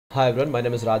Hi everyone, my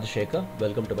name is Rajashekar.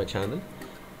 Welcome to my channel.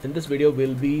 In this video,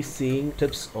 we'll be seeing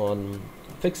tips on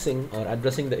fixing or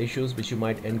addressing the issues which you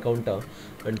might encounter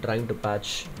when trying to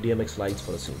patch DMX lights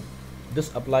for a scene.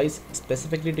 This applies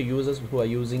specifically to users who are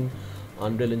using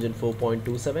Unreal Engine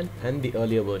 4.27 and the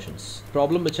earlier versions.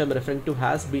 Problem which I'm referring to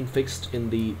has been fixed in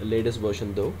the latest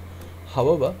version though.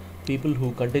 However, people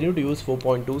who continue to use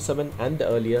 4.27 and the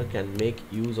earlier can make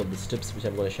use of the tips which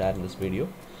I'm going to share in this video.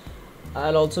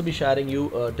 I'll also be sharing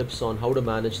you tips on how to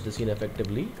manage the scene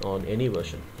effectively on any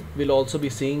version. We'll also be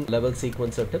seeing level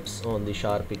sequencer tips on the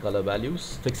Sharpie color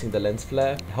values, fixing the lens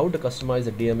flare, how to customize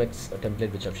the DMX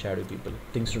template which I've shared with people,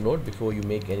 things to note before you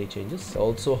make any changes,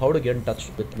 also how to get in touch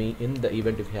with me in the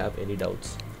event if you have any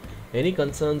doubts. Any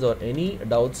concerns or any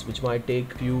doubts which might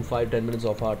take few 5-10 minutes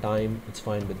of our time, it's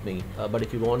fine with me. But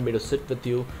if you want me to sit with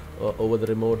you over the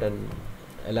remote and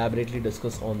elaborately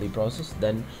discuss on the process,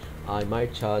 then I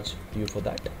might charge you for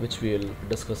that, which we'll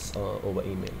discuss over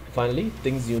email. Finally,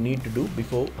 things you need to do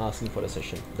before asking for a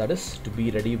session, that is to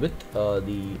be ready with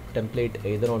the template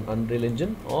either on Unreal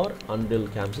Engine or Unreal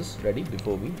Chamsys ready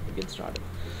before we get started.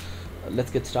 Let's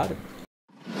get started.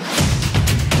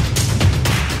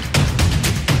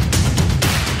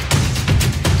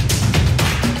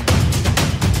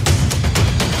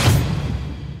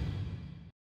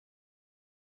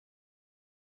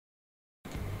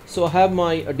 So I have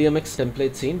my DMX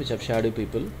template scene which I've shared with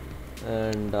people,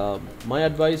 and my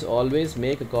advice, always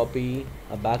make a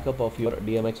backup of your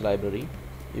DMX library.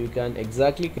 You can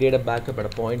exactly create a backup at a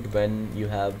point when you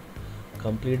have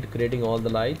completed creating all the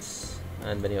lights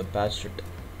and when you have patched it.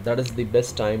 That is the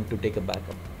best time to take a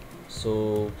backup.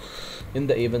 So in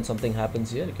the event something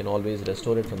happens here, you can always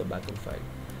restore it from the backup file.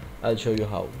 I'll show you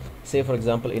how. Say for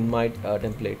example, in my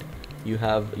template, you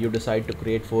decide to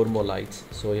create 4 more lights,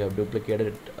 so you have duplicated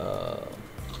it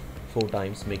 4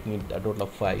 times, making it a total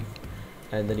of 5,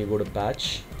 and then you go to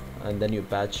patch and then you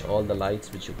patch all the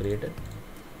lights which you created.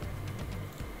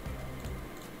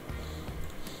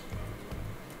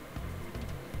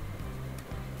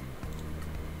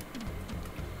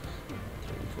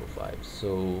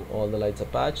 So all the lights are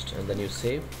patched, and then you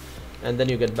save, and then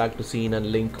you get back to scene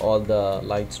and link all the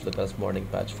lights to the corresponding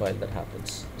patch file. That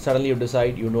happens. Suddenly you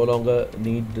decide you no longer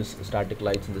need this static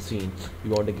lights in the scene,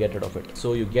 you want to get rid of it,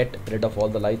 so you get rid of all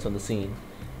the lights on the scene,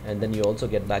 and then you also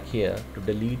get back here to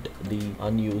delete the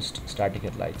unused static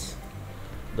headlights.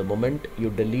 The moment you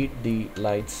delete the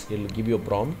lights, it will give you a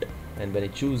prompt, and when you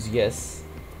choose yes,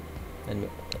 and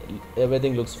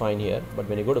everything looks fine here, but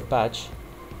when you go to patch,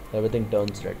 everything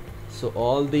turns red. So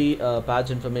all the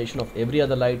patch information of every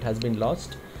other light has been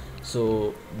lost.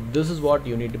 So this is what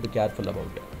you need to be careful about.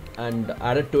 And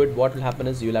added to it, what will happen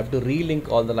is you'll have to relink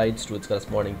all the lights to its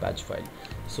corresponding patch file.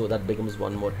 So that becomes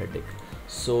one more headache.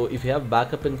 So if you have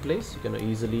backup in place, you can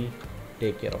easily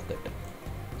take care of that.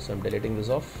 So I'm deleting this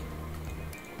off.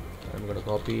 I'm going to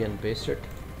copy and paste it,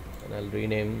 and I'll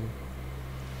rename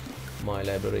my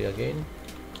library again.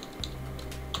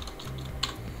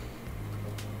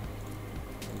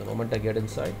 The moment I get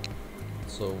inside,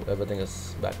 so everything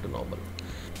is back to normal.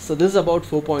 So this is about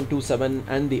 4.27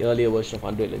 and the earlier version of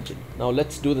Unreal Engine. Now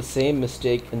let's do the same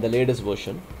mistake in the latest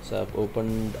version. So I've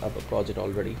opened up a project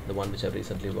already, the one which I've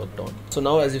recently worked on. So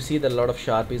now as you see, there are a lot of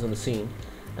Sharpies on the scene,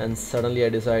 and suddenly I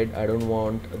decide I don't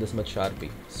want this much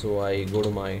Sharpie. So I go to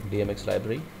my DMX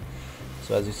library.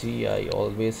 So as you see, I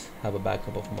always have a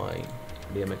backup of my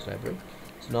DMX library.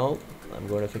 So now I'm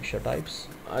going to fixture types.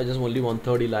 I just only want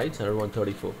 30 lights and I don't want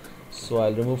 34. So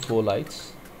I'll remove 4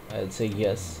 lights. I'll say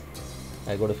yes.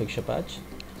 I go to fixture patch.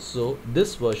 So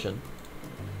this version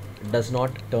does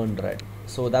not turn red.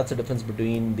 So that's the difference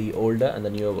between the older and the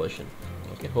newer version.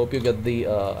 Okay, hope you get the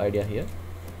idea here.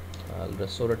 I'll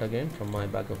restore it again from my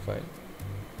backup file.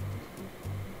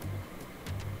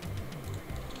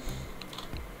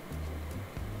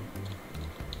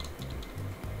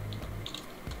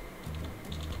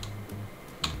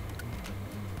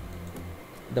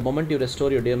 The moment you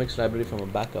restore your DMX library from a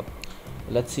backup,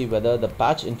 let's see whether the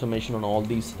patch information on all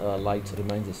these lights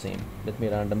remains the same. Let me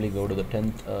randomly go to the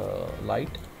 10th light,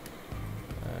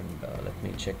 and let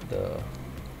me check the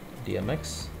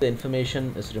DMX. The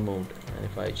information is removed, and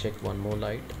if I check one more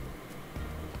light,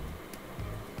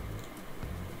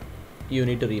 you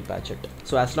need to repatch it.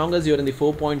 So as long as you're in the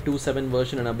 4.27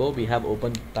 version and above, we have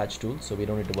open patch tool, so we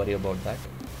don't need to worry about that.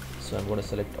 So I'm going to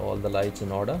select all the lights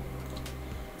in order,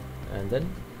 and then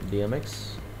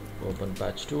DMX, open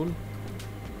patch tool.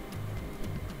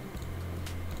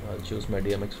 I'll choose my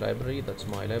DMX library, that's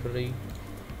my library,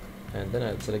 and then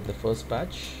I'll select the first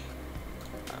patch,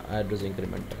 address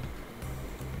incrementer.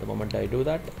 The moment I do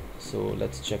that, so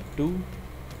let's check 2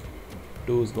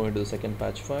 2 is going to the second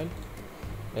patch file.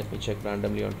 Let me check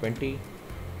randomly on 20.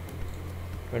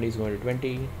 20 is going to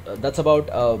 20. That's about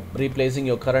replacing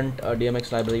your current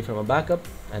DMX library from a backup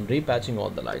and repatching all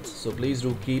the lights. So please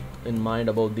do keep in mind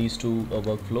about these two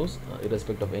workflows,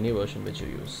 irrespective of any version which you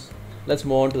use. Let's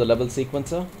move on to the level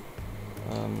sequencer.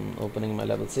 Opening my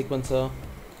level sequencer,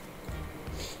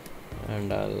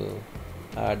 and I'll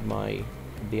add my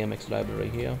DMX library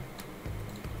here.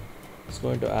 It's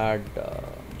going to add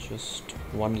just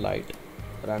one light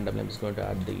randomly. I'm just going to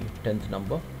add the 10th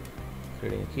number,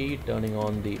 creating a key, turning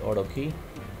on the auto key.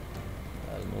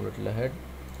 I'll move a little ahead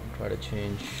and try to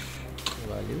change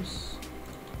values.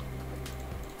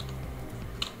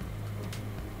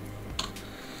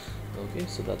 Okay,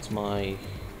 so that's my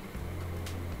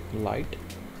light,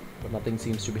 but nothing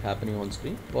seems to be happening on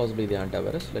screen. Possibly the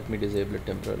antivirus. Let me disable it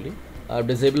temporarily. I've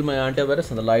disabled my antivirus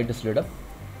and the light is lit up.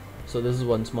 So this is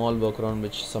one small workaround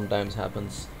which sometimes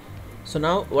happens. So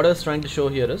now what I was trying to show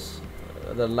here is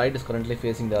the light is currently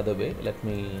facing the other way. Let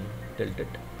me tilt it.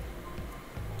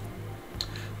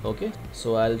 Okay,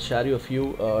 so I'll share you a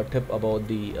few tip about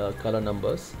the color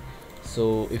numbers.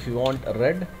 So if you want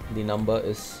red, the number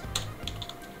is,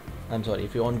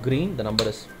 if you want green, the number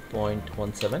is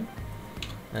 0.17,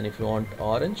 and if you want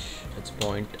orange, it's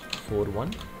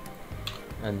 0.41,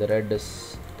 and the red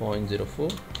is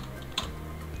 0.04,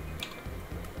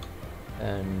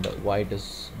 and white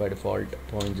is by default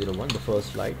 0.01, the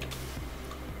first light,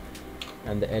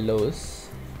 and the yellow is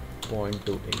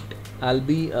 0.28. I'll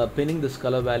be pinning this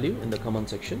color value in the comment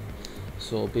section,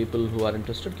 so people who are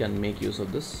interested can make use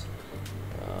of this,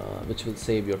 which will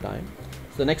save your time.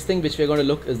 So the next thing which we're going to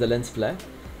look is the lens flare.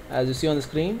 As you see on the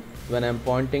screen, when I'm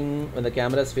pointing, when the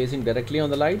camera is facing directly on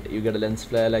the light, you get a lens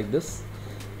flare like this,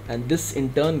 and this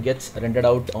in turn gets rendered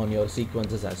out on your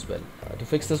sequences as well. To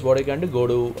fix this, what you can do, go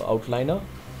to Outliner,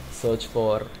 search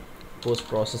for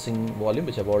post-processing volume,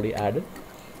 which I've already added,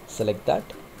 select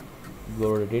that,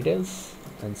 go to details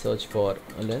and search for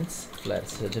a lens flare,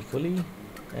 search it fully,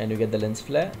 and you get the lens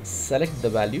flare. Select the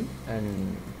value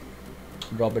and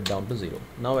drop it down to 0.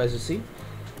 Now as you see,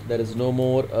 there is no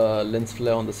more lens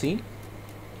flare on the scene,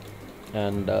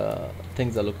 and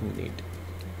things are looking neat.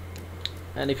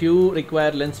 And if you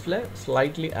require lens flare,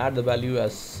 slightly add the value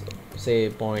as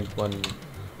say 0.1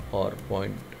 or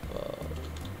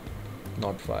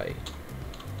 0.05,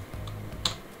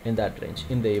 in that range,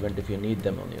 in the event if you need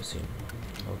them on your scene.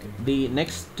 Okay. The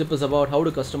next tip is about how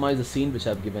to customize the scene which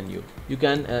I've given you. You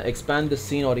can expand the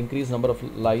scene or increase number of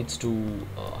lights to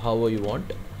however you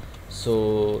want.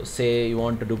 So say you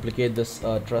want to duplicate this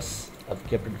truss, I've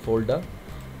kept it folder.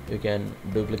 You can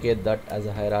duplicate that as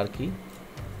a hierarchy,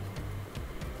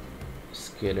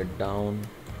 scale it down,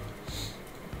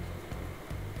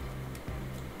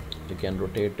 you can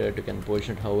rotate it, you can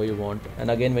position it however you want,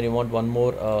 and again when you want one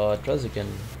more truss, you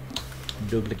can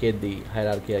duplicate the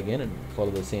hierarchy again and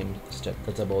follow the same step.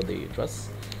 That's about the truss.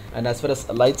 And as far as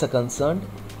lights are concerned,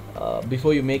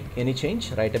 before you make any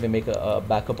change, right away make a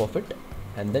backup of it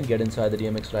and then get inside the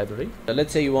DMX library.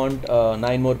 Let's say you want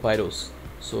 9 more pyros,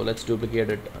 so let's duplicate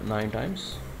it 9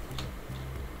 times.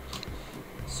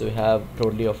 So we have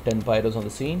totally of 10 pyros on the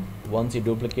scene. Once you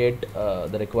duplicate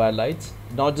the required lights,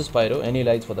 not just pyro, any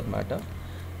lights for that matter,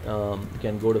 you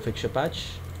can go to fixture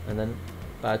patch and then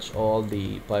patch all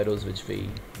the pyros which we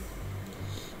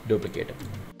duplicated.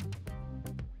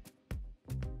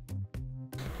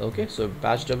 Okay, so we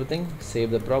patched everything,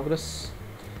 save the progress,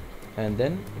 and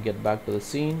then get back to the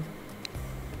scene.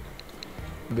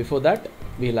 Before that,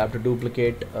 we'll have to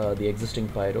duplicate the existing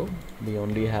pyro. We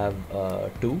only have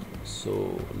 2,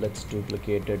 so let's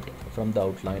duplicate it from the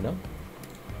outliner.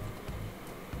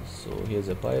 So here's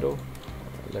a pyro.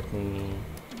 Let me,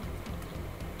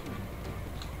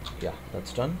 yeah,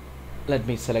 that's done. Let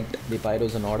me select the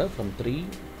pyros in order from 3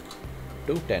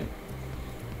 to 10,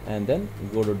 and then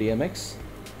go to DMX,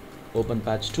 open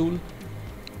patch tool.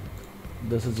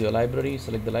 This is your library,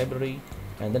 select the library,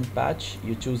 and then patch,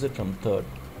 you choose it from 3rd,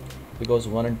 because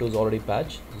 1 and 2 is already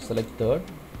patched. So select 3rd,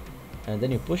 and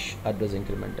then you push address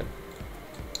incremental.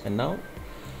 And now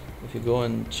if you go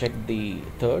and check the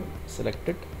 3rd, select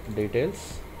it,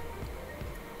 details,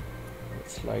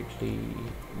 let's slightly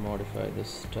modify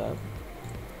this tab.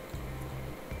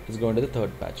 It's going to the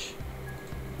 3rd patch,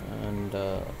 and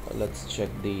let's check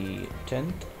the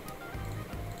 10th.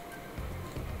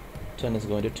 10 is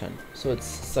going to 10, so it's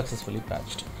successfully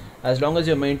patched. As long as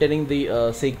you're maintaining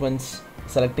the sequence,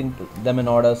 selecting them in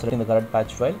order, selecting the correct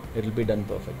patch file, it will be done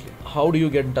perfectly. How do you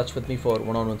get in touch with me for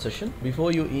one-on-one session?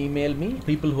 Before you email me,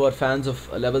 people who are fans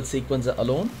of level sequencer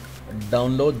alone,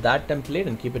 download that template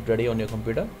and keep it ready on your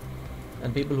computer.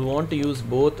 And people who want to use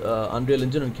both Unreal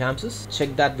Engine and Chamsys,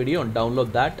 check that video and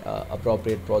download that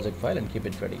appropriate project file and keep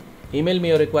it ready. Email me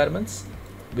your requirements.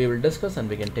 We will discuss and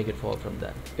we can take it forward from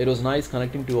there. It was nice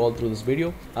connecting to you all through this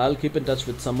video. I'll keep in touch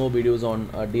with some more videos on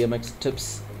DMX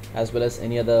tips as well as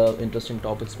any other interesting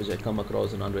topics which I come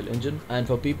across in Unreal Engine. And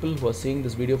for people who are seeing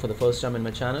this video for the first time in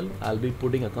my channel, I'll be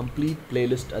putting a complete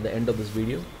playlist at the end of this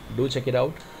video. Do check it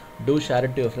out. Do share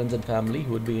it to your friends and family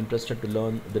who would be interested to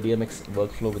learn the DMX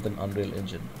workflow within Unreal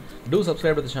Engine. Do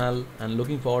subscribe to the channel and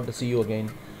looking forward to see you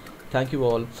again. Thank you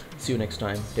all. See you next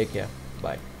time. Take care.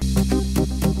 Bye.